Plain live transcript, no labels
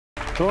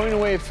Throwing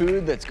away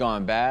food that's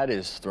gone bad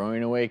is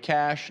throwing away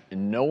cash,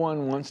 and no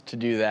one wants to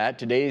do that.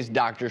 Today's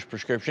doctor's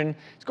prescription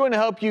is going to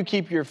help you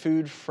keep your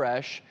food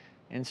fresh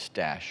and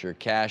stash your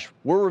cash.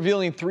 We're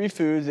revealing 3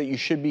 foods that you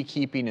should be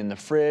keeping in the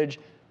fridge.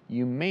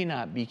 You may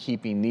not be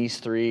keeping these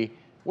 3.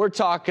 We're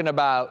talking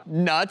about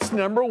nuts,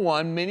 number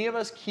 1. Many of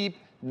us keep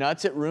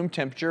nuts at room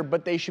temperature,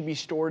 but they should be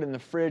stored in the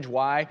fridge.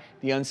 Why?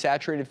 The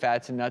unsaturated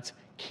fats in nuts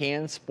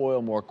can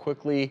spoil more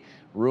quickly,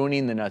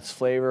 ruining the nut's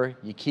flavor.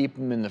 You keep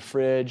them in the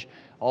fridge.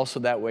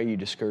 Also, that way you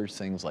discourage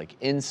things like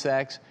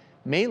insects.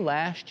 May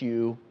last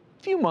you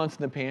a few months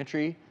in the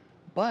pantry,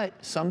 but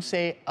some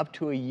say up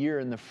to a year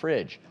in the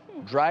fridge.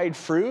 Dried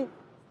fruit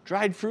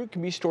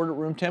can be stored at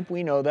room temp,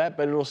 we know that,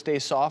 but it'll stay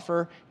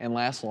softer and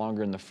last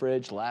longer in the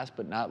fridge. Last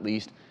but not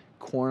least,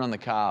 corn on the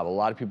cob. A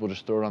lot of people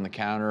just throw it on the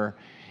counter,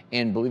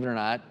 and believe it or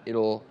not,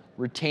 it'll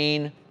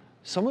retain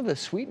some of the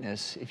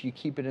sweetness if you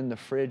keep it in the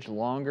fridge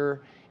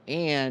longer,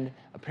 and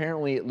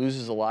apparently it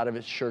loses a lot of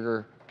its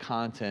sugar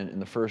content in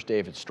the first day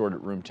if it's stored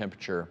at room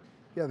temperature.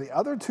 Yeah, the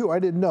other 2 I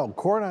didn't know.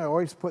 Corn I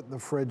always put in the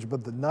fridge,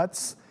 but the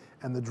nuts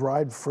and the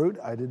dried fruit,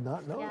 I did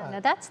not know that. Yeah,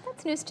 no, that's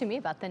news to me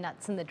about the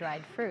nuts and the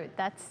dried fruit.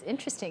 That's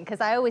interesting, because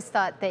I always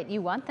thought that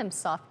you want them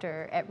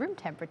softer at room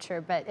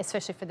temperature, but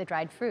especially for the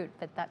dried fruit,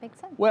 but that makes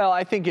sense. Well,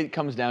 I think it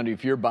comes down to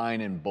if you're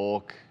buying in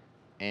bulk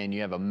and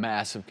you have a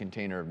massive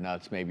container of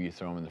nuts, maybe you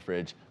throw them in the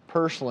fridge.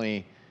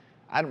 Personally,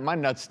 my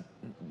nuts,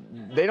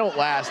 they don't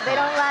last. They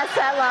don't last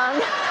that long.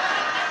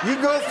 You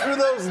go through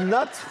those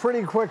nuts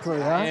pretty quickly,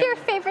 huh? What's your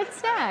favorite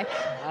snack?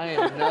 I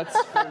am nuts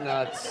for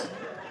nuts.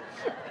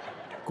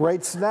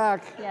 Great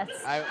snack. Yes.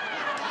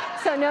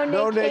 So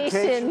no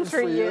vacation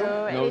for you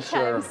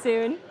anytime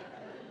soon.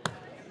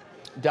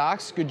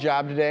 Docs, good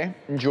job today.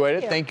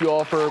 Enjoyed it. Thank you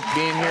all for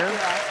being here.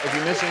 If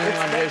you miss anything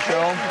on today's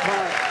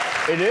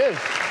show, it is.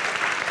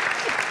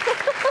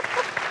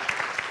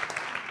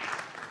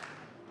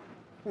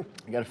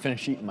 I gotta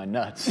finish eating my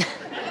nuts.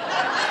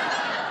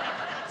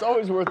 It's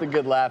always worth a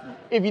good laugh.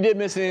 If you did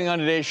miss anything on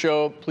today's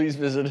show, please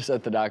visit us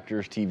at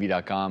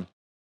thedoctorstv.com.